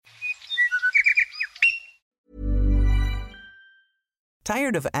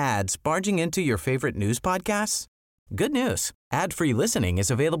Tired of ads barging into your favorite news podcasts? Good news. Ad-free listening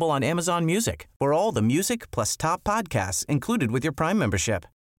is available on Amazon Music for all the music plus top podcasts included with your Prime membership.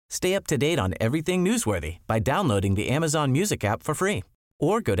 Stay up to date on everything newsworthy by downloading the Amazon Music app for free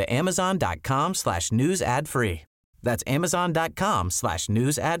or go to amazon.com/news ad free. That's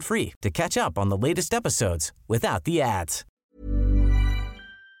amazon.com/news ad free to catch up on the latest episodes without the ads.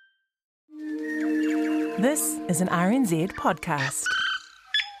 This is an RNZ podcast.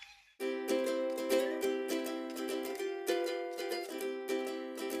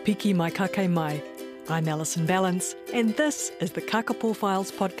 Piki mai kake mai. I'm Alison Ballance, and this is the Kākāpō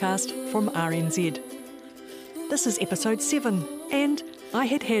Files podcast from RNZ. This is episode 7, and I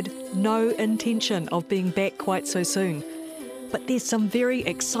had no intention of being back quite so soon. But there's some very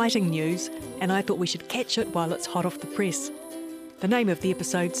exciting news, and I thought we should catch it while it's hot off the press. The name of the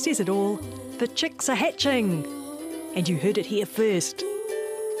episode says it all. The chicks are hatching! And you heard it here first.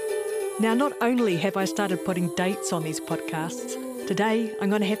 Now, not only have I started putting dates on these podcasts, today I'm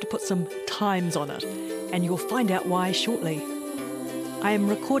going to have to put some times on it, and you'll find out why shortly. I am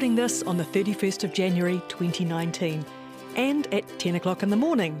recording this on the 31st of January 2019, and at 10 o'clock in the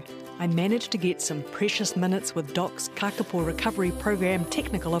morning, I managed to get some precious minutes with DOC's Kākāpō Recovery Program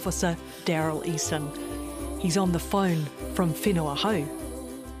Technical Officer, Daryl Eason. He's on the phone from Whenua Hou.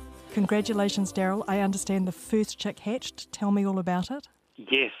 Congratulations, Daryl. I understand the first chick hatched. Tell me all about it.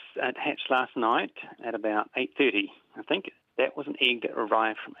 Yes, it hatched last night at about 8:30, I think. That was an egg that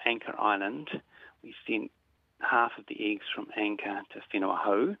arrived from Anchor Island. We sent half of the eggs from Anchor to Whenua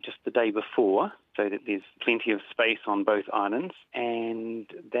Hou just the day before, so that there's plenty of space on both islands. And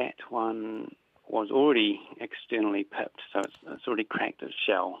that one was already externally pipped, so it's already cracked its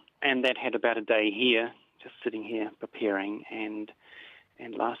shell. And that had about a day here, just sitting here preparing, and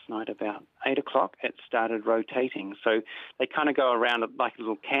last night about 8 o'clock it started rotating. So they kind of go around like a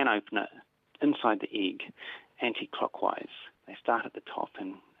little can opener inside the egg, anti-clockwise. They start at the top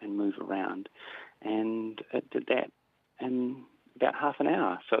and move around. And it did that in about half an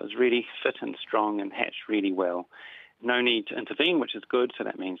hour. So it was really fit and strong and hatched really well. No need to intervene, which is good. So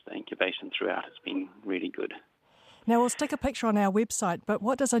that means the incubation throughout has been really good. Now, we'll stick a picture on our website, but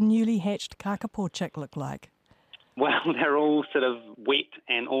what does a newly hatched Kākāpō chick look like? Well, they're all sort of wet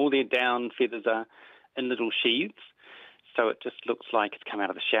and all their down feathers are in little sheaths. So it just looks like it's come out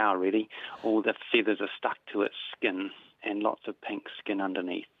of the shower, really. All the feathers are stuck to its skin and lots of pink skin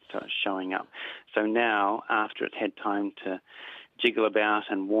underneath, so it's showing up. So now, after it's had time to jiggle about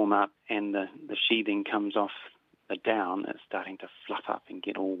and warm up and the sheathing comes off the down, it's starting to fluff up and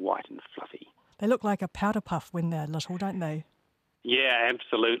get all white and fluffy. They look like a powder puff when they're little, don't they? Yeah,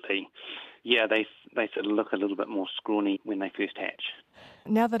 absolutely. Yeah, they sort of look a little bit more scrawny when they first hatch.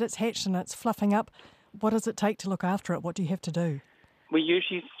 Now that it's hatched and it's fluffing up, what does it take to look after it? What do you have to do? We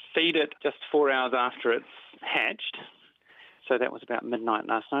usually feed it just 4 hours after it's hatched. So that was about midnight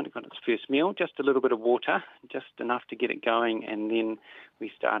last night. It got its first meal, just a little bit of water, just enough to get it going, and then we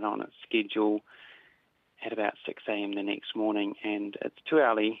start on its schedule at about 6 a.m. the next morning, and it's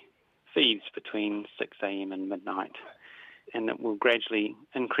 2-hourly feeds between 6 a.m. and midnight. And it will gradually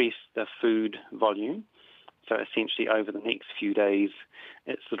increase the food volume. So essentially over the next few days,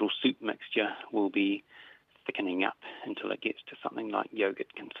 its little soup mixture will be thickening up until it gets to something like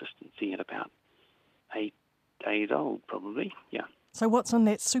yogurt consistency at about 8 days old, probably, yeah. So what's in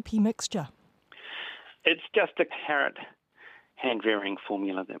that soupy mixture? It's just a carrot hand-rearing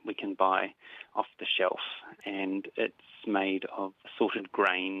formula that we can buy off the shelf, and it's made of assorted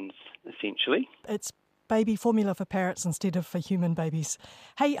grains, essentially. It's baby formula for parrots instead of for human babies.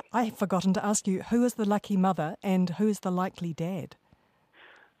 Hey, I've forgotten to ask you, who is the lucky mother and who is the likely dad?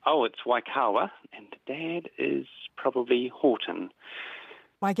 Oh, it's Waikawa, and the dad is probably Horton.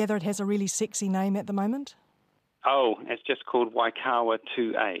 I gather it has a really sexy name at the moment? Oh, it's just called Waikawa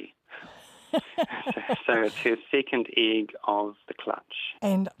 2A. So it's her second egg of the clutch.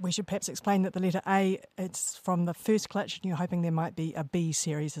 And we should perhaps explain that the letter A, it's from the first clutch, and you're hoping there might be a B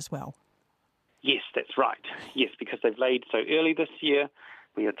series as well. Yes, that's right. Yes, because they've laid so early this year,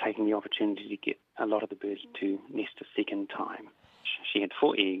 we are taking the opportunity to get a lot of the birds to nest a second time. She had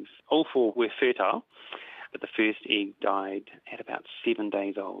 4 eggs. All 4 were fertile, but the first egg died at about 7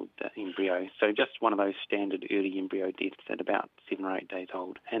 days old, the embryo. So just one of those standard early embryo deaths at about 7 or 8 days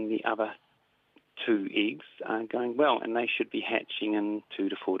old. And the other 2 eggs are going well, and they should be hatching in 2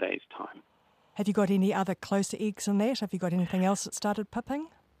 to 4 days' time. Have you got any other closer eggs in that? Have you got anything else that started pipping?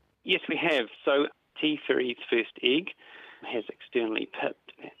 Yes, we have. So T. Ferry's first egg has externally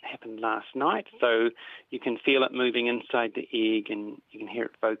pipped. It happened last night, so you can feel it moving inside the egg and you can hear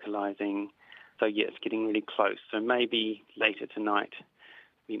it vocalising. So yeah, it's getting really close. So maybe later tonight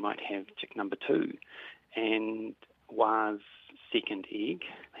we might have chick number 2. And Wa's second egg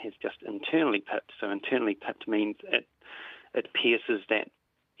has just internally pipped. So internally pipped means it pierces that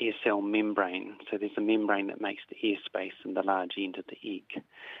air cell membrane. So there's a membrane that makes the airspace in the large end of the egg.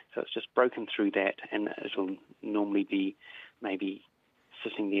 So it's just broken through that, and it'll normally be maybe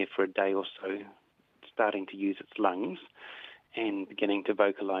sitting there for a day or so, starting to use its lungs and beginning to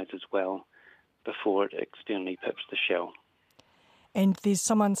vocalise as well before it externally pips the shell. And there's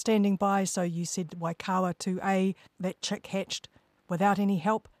someone standing by, so you said Waikawa 2A, that chick hatched without any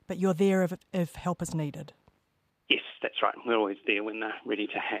help, but you're there if help is needed. Yes, that's right. We're always there when they're ready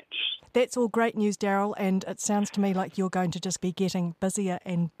to hatch. That's all great news, Daryl, and it sounds to me like you're going to just be getting busier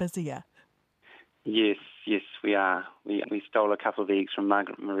and busier. Yes, we are. We stole a couple of eggs from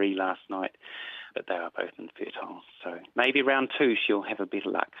Margaret Marie last night, but they are both infertile. So maybe round 2 she'll have a better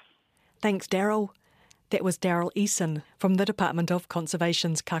luck. Thanks, Daryl. That was Daryl Eason from the Department of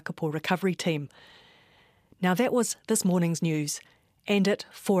Conservation's Kākāpō Recovery Team. Now that was this morning's news, and at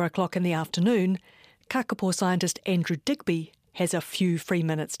 4 o'clock in the afternoon, Kākāpō scientist Andrew Digby has a few free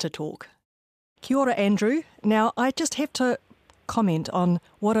minutes to talk. Kia ora, Andrew. Now, I just have to comment on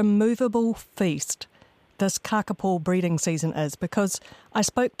what a movable feast this Kākāpō breeding season is, because I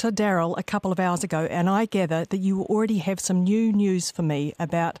spoke to Daryl a couple of hours ago and I gather that you already have some new news for me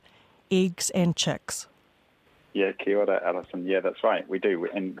about eggs and chicks. Yeah, kia ora, Alison. Yeah, that's right. We do.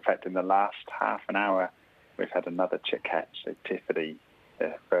 In fact, in the last half an hour, we've had another chick hatch. So Tiffany,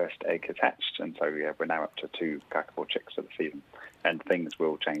 their first egg has hatched, and so we're now up to 2 Kākāpō chicks for the season. And things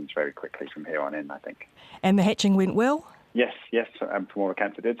will change very quickly from here on in, I think. And the hatching went well? Yes, from all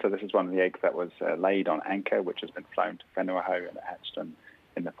accounts it did. So this is one of the eggs that was laid on anchor, which has been flown to Whenua-Hou, and it hatched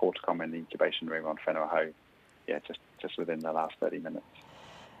in the porticom in the incubation room on Whenua-Hou. Yeah, just within the last 30 minutes.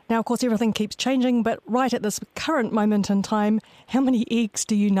 Now, of course, everything keeps changing, but right at this current moment in time, how many eggs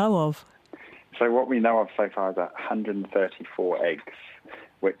do you know of? So what we know of so far is 134 eggs,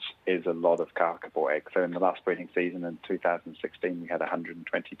 which is a lot of Kākāpō eggs. So in the last breeding season in 2016, we had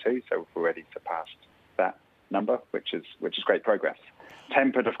 122, so we've already surpassed that number, which is great progress.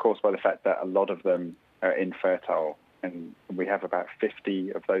 Tempered, of course, by the fact that a lot of them are infertile, and we have about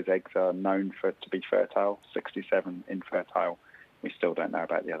 50 of those eggs are known to be fertile, 67 infertile. We still don't know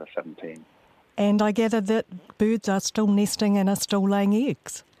about the other 17. And I gather that birds are still nesting and are still laying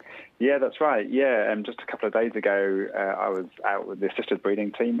eggs. Yeah, that's right. Yeah, just a couple of days ago, I was out with the assisted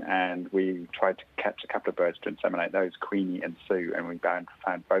breeding team, and we tried to catch a couple of birds to inseminate those, Queenie and Sue, and we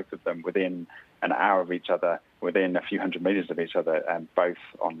found both of them within an hour of each other, within a few hundred metres of each other, and both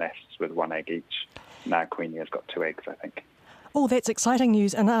on nests with 1 egg each. Now Queenie has got 2 eggs, I think. Oh, that's exciting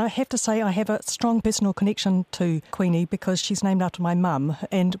news. And I have to say I have a strong personal connection to Queenie because she's named after my mum,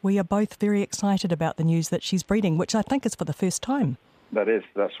 and we are both very excited about the news that she's breeding, which I think is for the first time.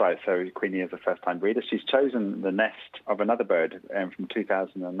 That's right. So Queenie is a first-time breeder. She's chosen the nest of another bird from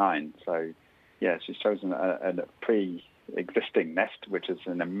 2009. So, yeah, she's chosen a pre-existing nest, which is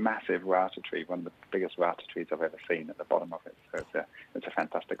in a massive rata tree, one of the biggest rata trees I've ever seen at the bottom of it. So it's a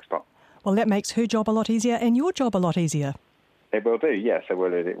fantastic spot. Well, that makes her job a lot easier and your job a lot easier. It will do, yeah. So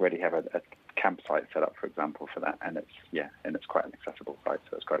we'll already have a campsite set up, for example, for that, and it's quite an accessible site,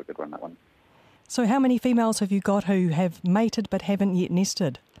 so it's quite a good one, that one. So how many females have you got who have mated but haven't yet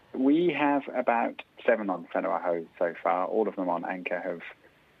nested? We have about 7 on Whenua-Hou so far. All of them on anchor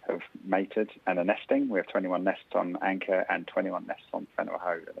have mated and are nesting. We have 21 nests on anchor and 21 nests on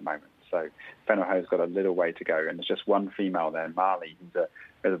Whenua-Hou at the moment. So Whenua-Hou's got a little way to go, and there's just one female there, Marley, who's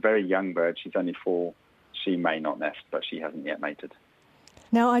a very young bird. She's only 4. She may not nest, but she hasn't yet mated.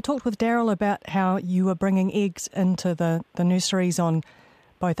 Now, I talked with Daryl about how you were bringing eggs into the nurseries on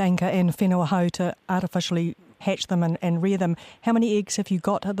both anchor and Whenua-Hou to artificially hatch them and rear them. How many eggs have you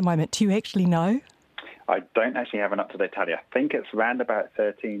got at the moment? Do you actually know? I don't actually have an up-to-date tally. I think it's around about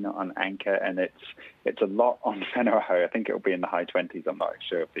 13 on anchor, and it's a lot on Whenua-Hou. I think it'll be in the high 20s. I'm not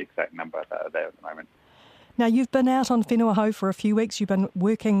sure of the exact number that are there at the moment. Now, you've been out on Whenua-Hou for a few weeks. You've been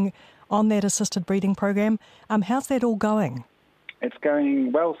working on that assisted breeding program. How's that all going? It's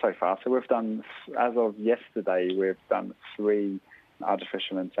going well so far. So we've done, as of yesterday, we've done 3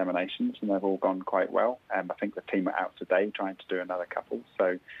 artificial inseminations, and they've all gone quite well. I think the team are out today trying to do another couple.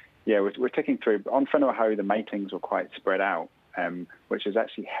 So, yeah, we're ticking through. On Whenua-Hou, the matings were quite spread out, which has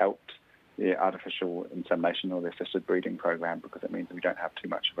actually helped the artificial insemination or the assisted breeding program, because it means that we don't have too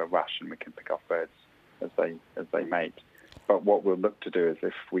much of a rush and we can pick off birds as they mate. But what we'll look to do is,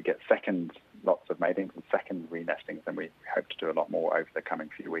 if we get second lots of matings and second re-nestings, then we hope to do a lot more over the coming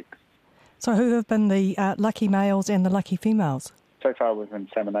few weeks. So who have been the lucky males and the lucky females? So far we've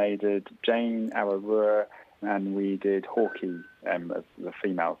inseminated Jane Awarua, and we did hawkeye as the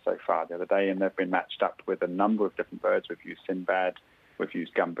females so far the other day, and they've been matched up with a number of different birds. We've used Sinbad, we've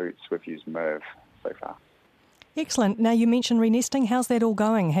used gumboots, we've used merv so far. Excellent. Now, you mentioned renesting. How's that all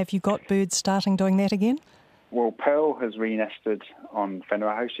going? Have you got birds starting doing that again? Well, Pearl has renested on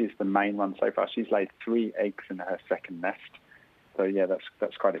Whenua Hou. She's the main one so far. She's laid 3 eggs in her second nest. So, yeah,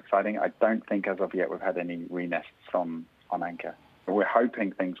 that's quite exciting. I don't think as of yet we've had any renests on Anchor. But we're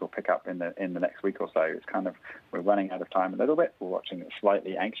hoping things will pick up in the next week or so. It's kind of, we're running out of time a little bit. We're watching it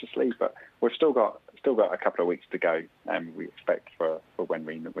slightly anxiously, but we've still got a couple of weeks to go, and we expect for when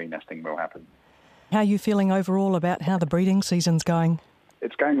renesting will happen. How are you feeling overall about how the breeding season's going?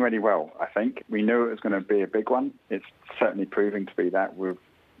 It's going really well, I think. We knew it was going to be a big one. It's certainly proving to be that. We've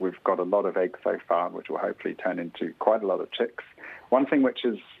got a lot of eggs so far, which will hopefully turn into quite a lot of chicks. One thing which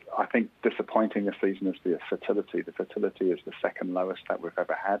is, I think, disappointing this season is the fertility. The fertility is the second lowest that we've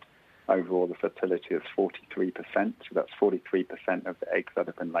ever had. Overall, the fertility is 43%, so that's 43% of the eggs that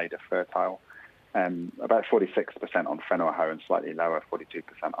have been laid are fertile. About 46% on Whenua Hou and slightly lower, 42%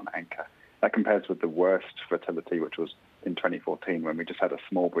 on Anchor. That compares with the worst fertility, which was in 2014, when we just had a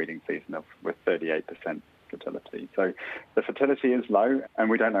small breeding season with 38% fertility. So the fertility is low, and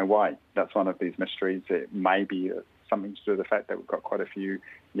we don't know why. That's one of these mysteries. It may be something to do with the fact that we've got quite a few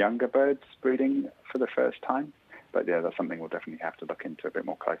younger birds breeding for the first time. But yeah, that's something we'll definitely have to look into a bit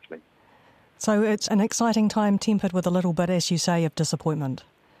more closely. So it's an exciting time tempered with a little bit, as you say, of disappointment.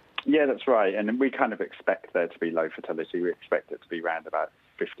 Yeah, that's right. And we kind of expect there to be low fertility. We expect it to be around about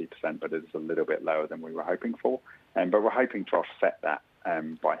 50%, but it's a little bit lower than we were hoping for. But we're hoping to offset that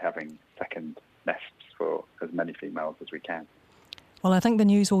by having second nests for as many females as we can. Well, I think the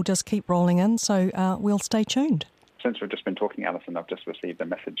news will just keep rolling in, so we'll stay tuned. Since we've just been talking, Alison, I've just received a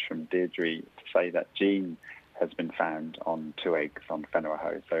message from Deirdre to say that Jean has been found on 2 eggs on Whenua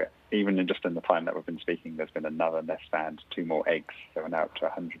Hou. So even in the time that we've been speaking, there's been another nest found, 2 more eggs. So we're now up to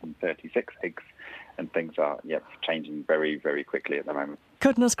 136 eggs, and things are changing very, very quickly at the moment.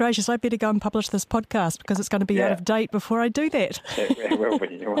 Goodness gracious, I better go and publish this podcast because it's going to be out of date before I do that. It will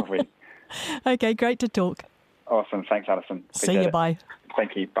be. Okay, great to talk. Awesome. Thanks, Alison. See you, bye.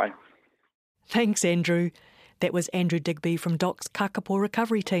 Thank you, bye. Thanks, Andrew. That was Andrew Digby from DOC's Kākāpō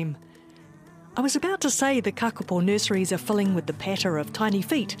recovery team. I was about to say the Kākāpō nurseries are filling with the patter of tiny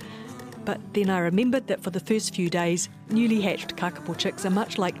feet, but then I remembered that for the first few days, newly hatched Kākāpō chicks are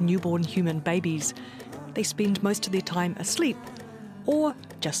much like newborn human babies. They spend most of their time asleep or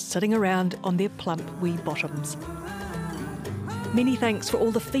just sitting around on their plump wee bottoms. Many thanks for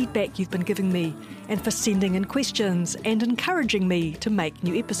all the feedback you've been giving me and for sending in questions and encouraging me to make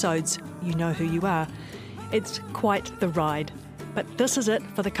new episodes. You know who you are. It's quite the ride. But this is it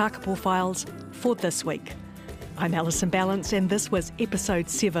for the Kākāpō Files for this week. I'm Alison Balance, and this was episode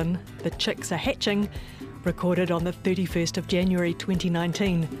 7, The Chicks Are Hatching, recorded on the 31st of January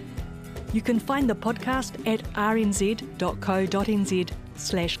 2019. You can find the podcast at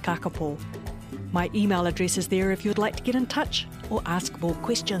rnz.co.nz/Kākāpō. My email address is there if you'd like to get in touch or ask more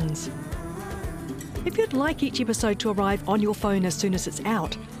questions. If you'd like each episode to arrive on your phone as soon as it's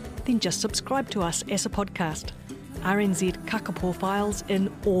out, then just subscribe to us as a podcast. RNZ Kākāpō Files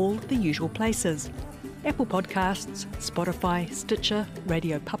in all the usual places: Apple Podcasts, Spotify, Stitcher,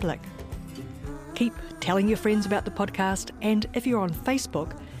 Radio Public. Keep telling your friends about the podcast, and if you're on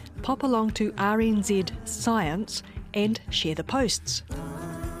Facebook, pop along to RNZ Science and share the posts.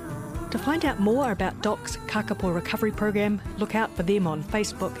 To find out more about DOC's Kākāpō recovery program, look out for them on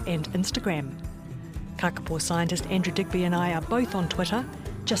Facebook and Instagram. Kākāpō scientist Andrew Digby and I are both on Twitter.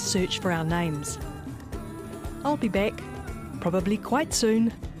 Just search for our names. I'll be back, probably quite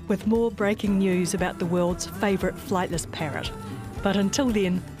soon, with more breaking news about the world's favourite flightless parrot. But until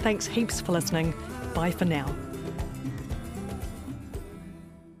then, thanks heaps for listening. Bye for now.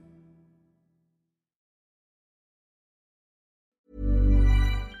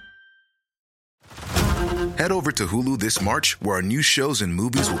 Head over to Hulu this March, where our new shows and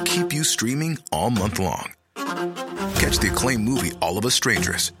movies will keep you streaming all month long. Catch the acclaimed movie All of Us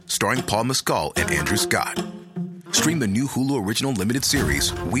Strangers, starring Paul Mescal and Andrew Scott. Stream the new Hulu original limited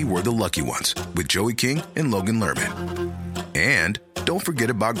series We Were the Lucky Ones with Joey King and Logan Lerman. And don't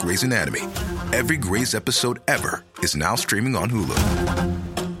forget about Grey's Anatomy. Every Grey's episode ever is now streaming on Hulu.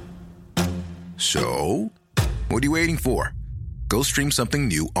 So, what are you waiting for? Go stream something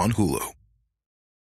new on Hulu.